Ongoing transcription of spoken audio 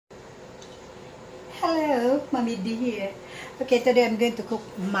Hello, Mommy D here. Okay, today I'm going to cook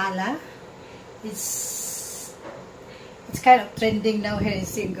mala. It's kind of trending now here in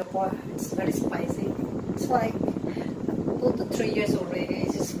Singapore. It's very spicy. It's like 2 to 3 years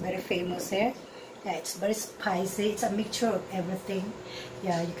already. It's very famous here. Yeah, it's very spicy. It's a mixture of everything.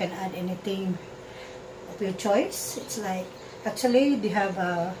 Yeah, you can add anything of your choice. It's like, actually they have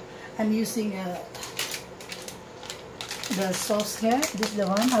I'm using the sauce here. This is the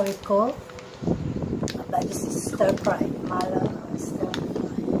one, how it called. But this is stir fry, mala stir fry.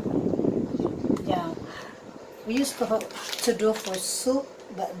 Yeah, we used to do for soup,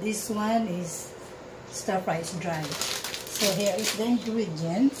 but this one is stir fry, is dry. So here is the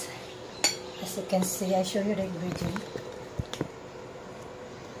ingredients. As you can see, I show you the ingredient.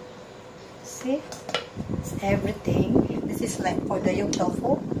 See, it's everything. This is like for the yolk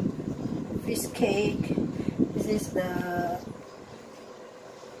tofu, fish cake. This is the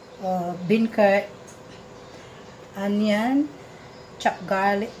bean curd, onion, chopped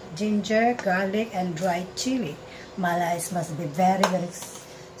garlic, ginger, garlic, and dried chili. Mala must be very, very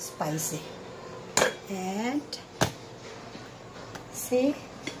spicy. And see,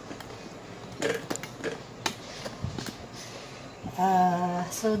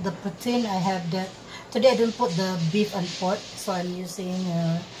 so the protein I have that today. I don't put the beef and pork, so I'm using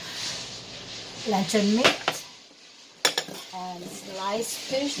luncheon meat and sliced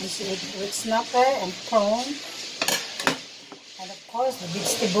fish. This is with snapper and prawn, and of course the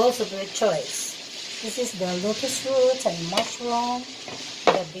vegetables of your choice. This is the lotus roots and mushroom,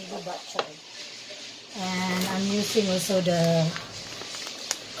 the baby bok choy, and I'm using also the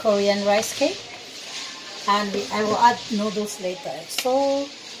Korean rice cake, and I will add noodles later. So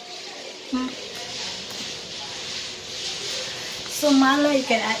mala, you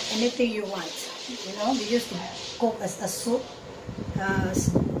can add anything you want. You know, we used to cook as a soup,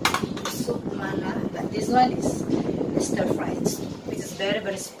 soup mala, but this one is stir fried, which is very,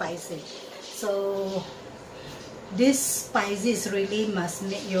 very spicy. So this spicy is really must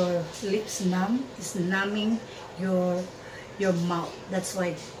make your lips numb. It's numbing your mouth. That's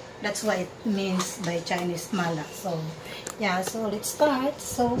why it means by Chinese mala. So yeah, so let's start.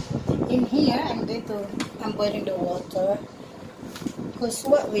 So in here I'm boiling the water, because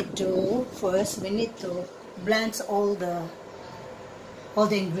what we do first, we need to blend all the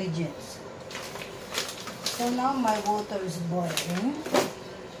ingredients. So now my water is boiling.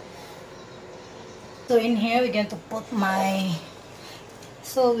 So in here we're going to put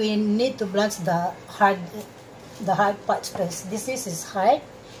so we need to blend the hard parts first. This is hard,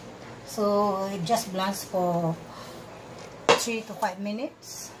 so it just blends for 3 to 5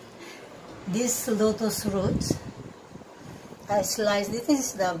 minutes. This lotus roots, I slice. This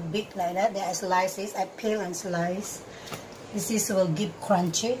is the big like that. Then I slice this. I peel and slice. This will give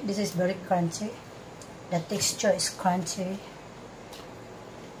crunchy. This is very crunchy. The texture is crunchy.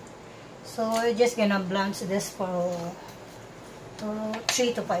 So we're just gonna blanch this for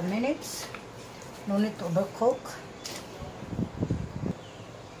 3 to 5 minutes. No need to overcook.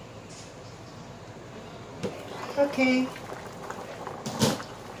 Okay,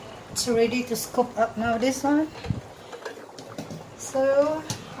 it's ready to scoop up now. This one. So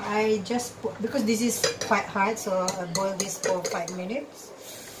I just put, because this is quite hard, so I boil this for 5 minutes.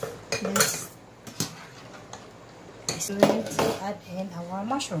 This we need to add in our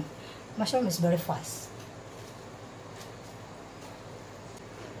mushroom. Mushroom is very fast.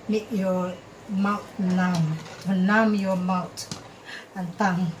 Make your mouth numb. Numb your mouth and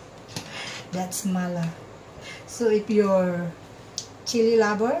tongue. That's mala. So if you're chili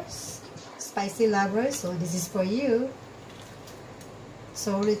lovers, spicy lovers, so this is for you.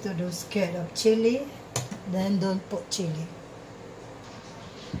 Sorry to those scared of chili, then don't put chili.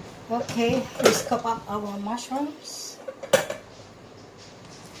 Okay, let's cook up our mushrooms.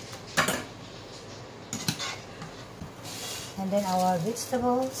 And then our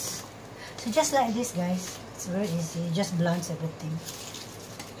vegetables. So just like this, guys, it's very easy. Just blend everything.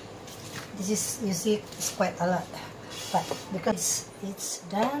 This is, you see, it's quite a lot, but because it's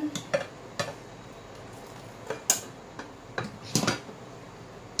done,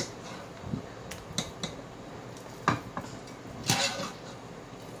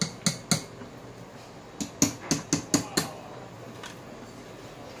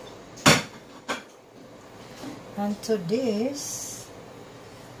 and to this,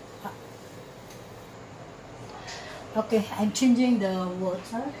 okay, I'm changing the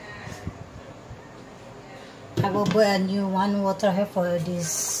water. I will boil a new one water here for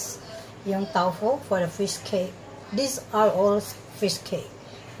this young tofu for the fish cake. These are all fish cake,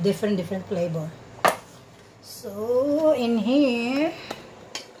 different flavor. So in here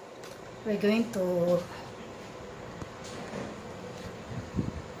we're going to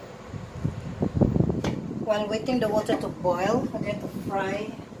while waiting the water to boil, we're going to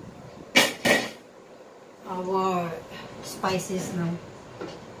fry our spices now.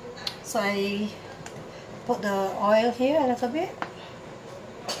 So I put the oil here a little bit.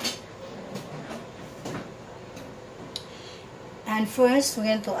 And first we're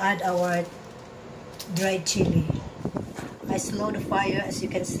going to add our dried chili. I slow the fire, as you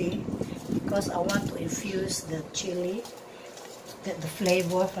can see, because I want to infuse the chili, get the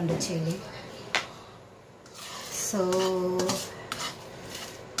flavor from the chili. So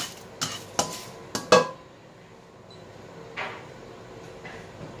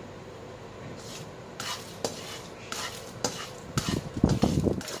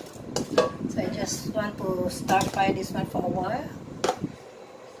I just want to stir fry this one for a while.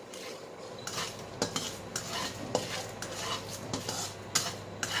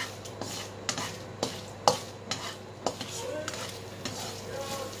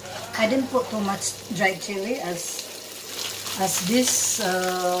 I didn't put too much dried chili as this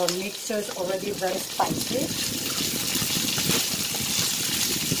mixture is already very spicy.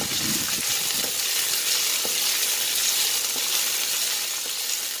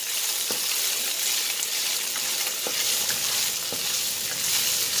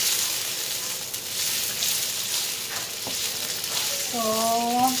 So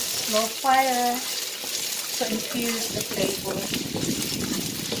slow fire to infuse the flavor.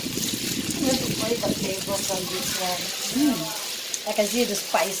 I'm going to put the flavor from this one. I can see the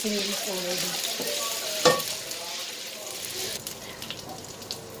spiciness already.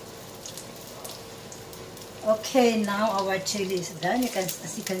 Okay, now our chili is done.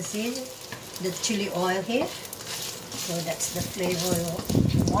 As you can see, the chili oil here. So that's the flavor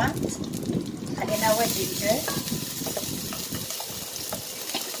you want. And then our ginger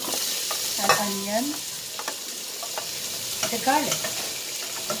and onion, the garlic.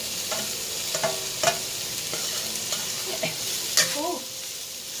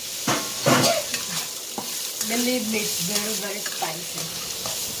 Believe me, it's very spicy.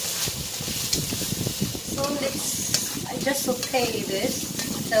 So I just saute this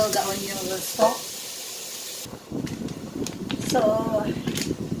till the onion will soak. So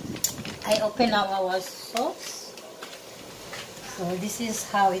I open up our sauce. So this is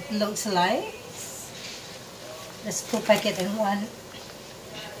how it looks like. There's 2 packets in one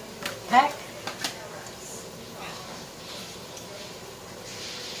pack.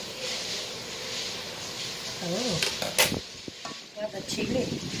 Oh, got the chili.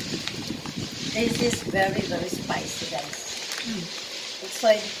 This is very spicy, guys. It's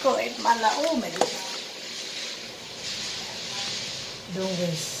like it mala. Oh my God. Don't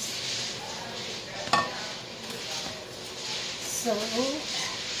waste.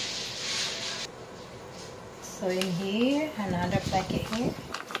 So in here, another packet here.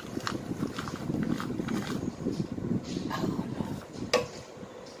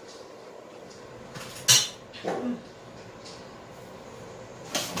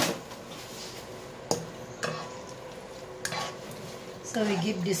 So we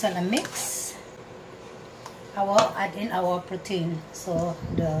give this one a mix. I will add in our protein. So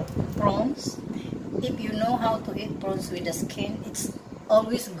the prawns. If you know how to eat prawns with the skin, it's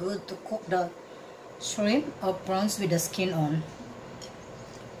always good to cook the shrimp or prawns with the skin on.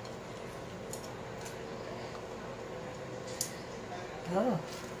 Oh.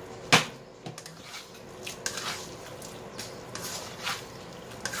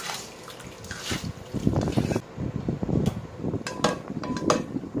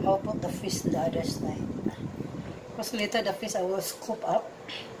 I'll put the fish on the other side. Because later the fish I will scoop up.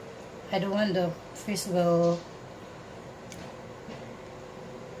 I don't want the fish will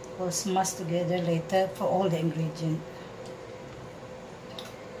smash together later for all the ingredients.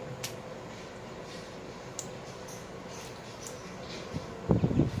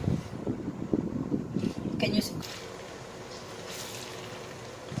 Can you see?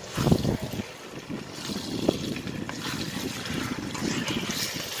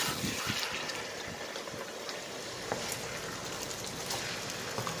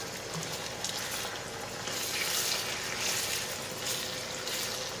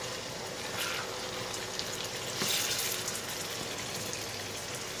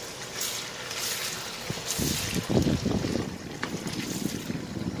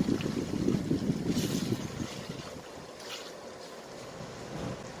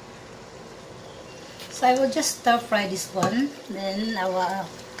 So I will just stir fry this one, then I will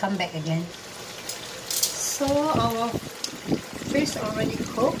come back again. So our fish already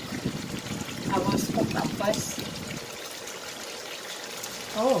cooked. I will cook up first.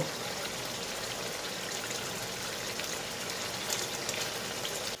 Oh,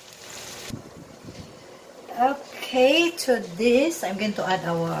 Okay, to this I'm going to add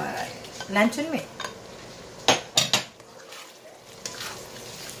our luncheon meat.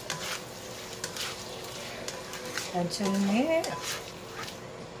 Luncheon meat.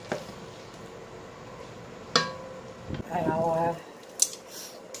 And our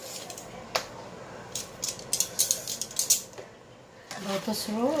lotus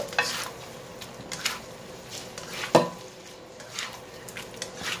root.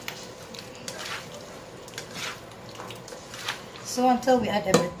 So until we add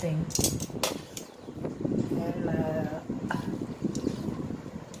everything. And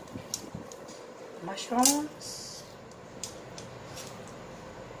mushrooms.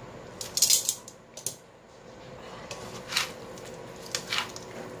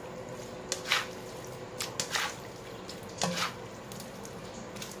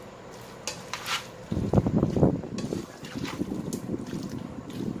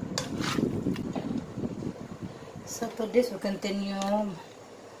 So for this we continue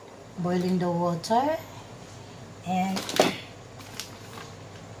boiling the water, and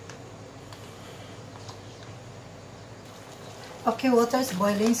okay, water is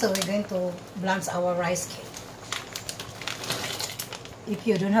boiling, so we're going to blanch our rice cake. If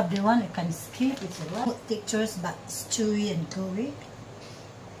you don't have the one, you can skip, it's a lot textures but it's chewy and gooey.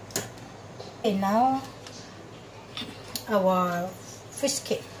 And now our fish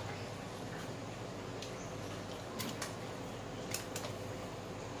cake.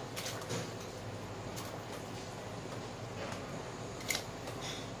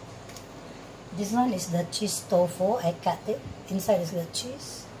 This one is the cheese tofu. I cut it. Inside is the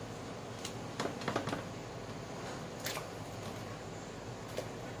cheese.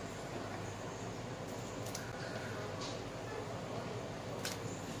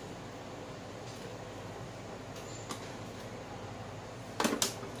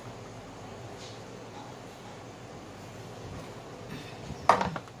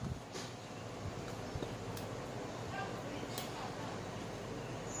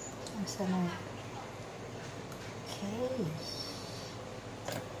 Okay.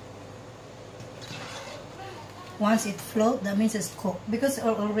 Once it floats, that means it's cooked, because I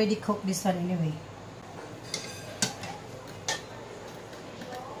already cooked this one anyway.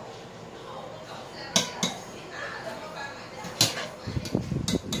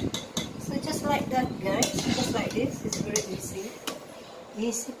 So just like that, guys, just like this, it's very easy.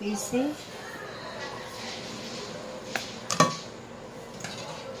 Easy peasy.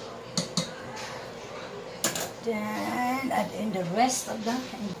 Then add in the rest of them.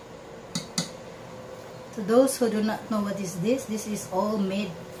 To those who do not know what is this is all made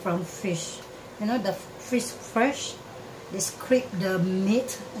from fish. You know, the fish fresh, they scrape the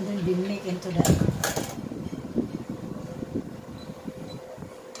meat and then they make into that.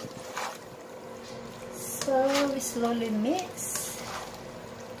 So we slowly mix.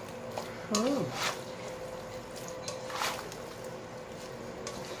 Oh.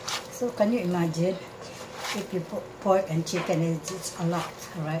 So can you imagine? If you put pork and chicken, it's a lot,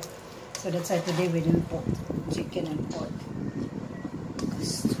 right? So that's why today we didn't put chicken and pork.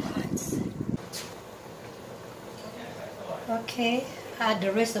 Okay, add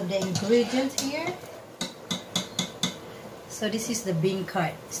the rest of the ingredients here. So this is the bean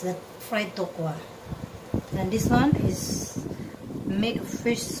curd. It's the fried tokwa. And this one is made of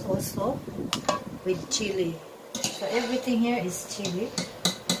fish also with chili. So everything here is chili.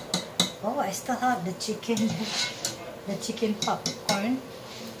 Oh, I still have the chicken, the chicken popcorn,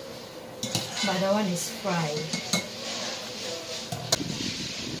 but that one is fried.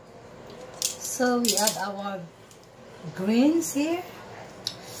 So we add our greens here.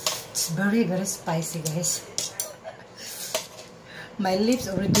 It's very, very spicy, guys. My lips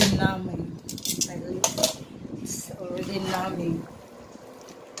already numbing. My lips, it's already numbing.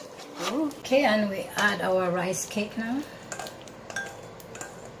 Okay, and we add our rice cake now.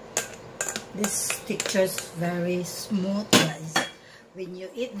 This texture is very smooth, guys. When you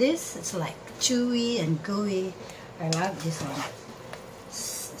eat this, it's like chewy and gooey. I love this one.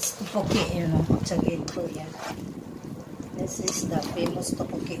 It's tteokbokki, you know, in Korea. This is the famous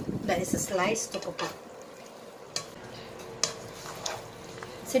tteokbokki. That is a sliced tteokbokki.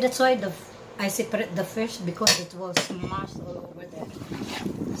 See, that's why I separate the fish, because it was smashed all over there.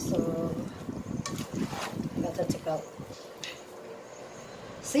 So, I gotta take out.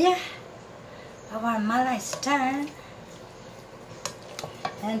 So yeah. Our mala is done,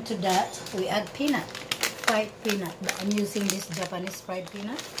 and to that we add peanut, fried peanut. But I'm using this Japanese fried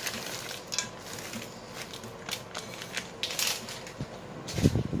peanut.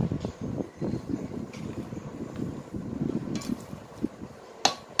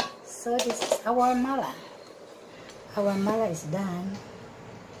 So this is our mala. Our mala is done.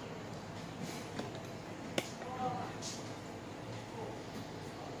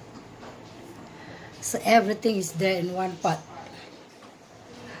 So everything is there in one pot.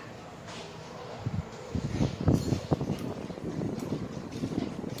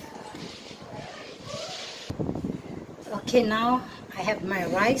 Okay, now I have my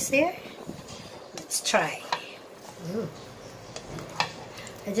rice here. Let's try. Ooh.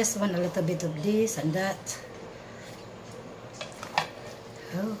 I just want a little bit of this and that.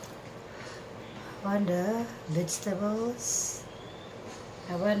 Oh, I want the vegetables.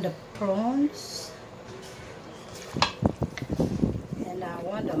 I want the prawns. And I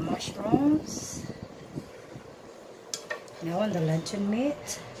want the mushrooms. And I want the luncheon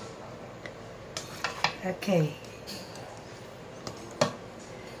meat. Okay.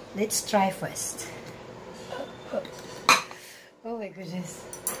 Let's try first. Oh my goodness.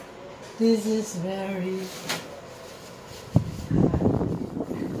 This is very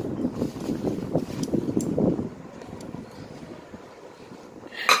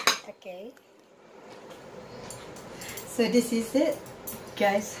okay. So this is it,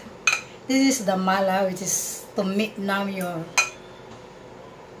 guys. This is the mala, which is to make numb your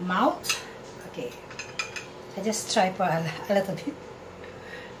mouth. Okay. I just try for a little bit.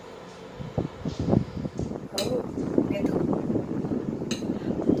 Oh, need to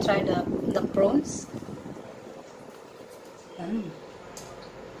try the prawns.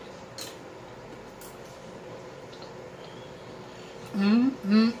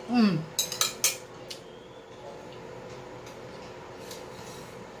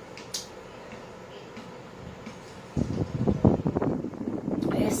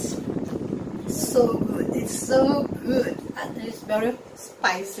 It's so good. It's so good, and it's very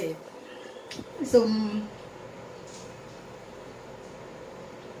spicy. So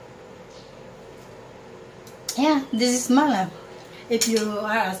yeah, this is mala. If you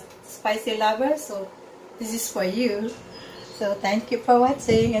are a spicy lover, so this is for you. So thank you for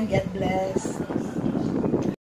watching and God bless.